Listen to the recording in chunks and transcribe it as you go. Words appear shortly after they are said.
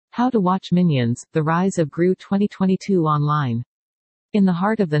How to watch Minions: The Rise of Gru 2022 online. In the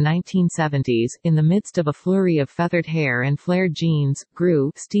heart of the 1970s, in the midst of a flurry of feathered hair and flared jeans,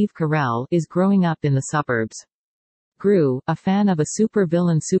 Gru, Steve Carell, is growing up in the suburbs. Gru, a fan of a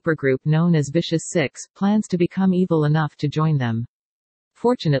super-villain supergroup known as Vicious Six, plans to become evil enough to join them.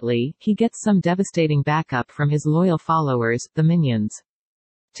 Fortunately, he gets some devastating backup from his loyal followers, the Minions.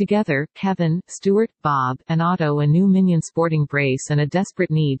 Together, Kevin, Stuart, Bob, and Otto, a new Minion sporting brace and a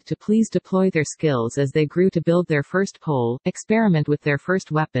desperate need to please deploy their skills as they grew to build their first pole, experiment with their first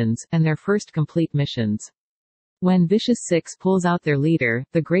weapons, and their first complete missions. When Vicious Six pulls out their leader,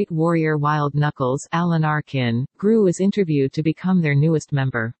 the great warrior Wild Knuckles, Alan Arkin, Gru is interviewed to become their newest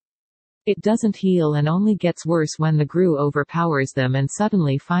member. It doesn't heal and only gets worse when the Gru overpowers them and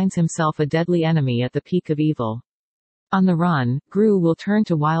suddenly finds himself a deadly enemy at the peak of evil. On the run, Gru will turn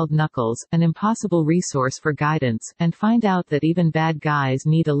to Wild Knuckles, an impossible resource for guidance, and find out that even bad guys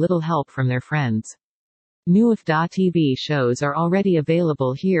need a little help from their friends. New Afdah TV shows are already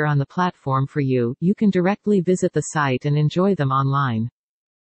available here on the platform for you. You can directly visit the site and enjoy them online.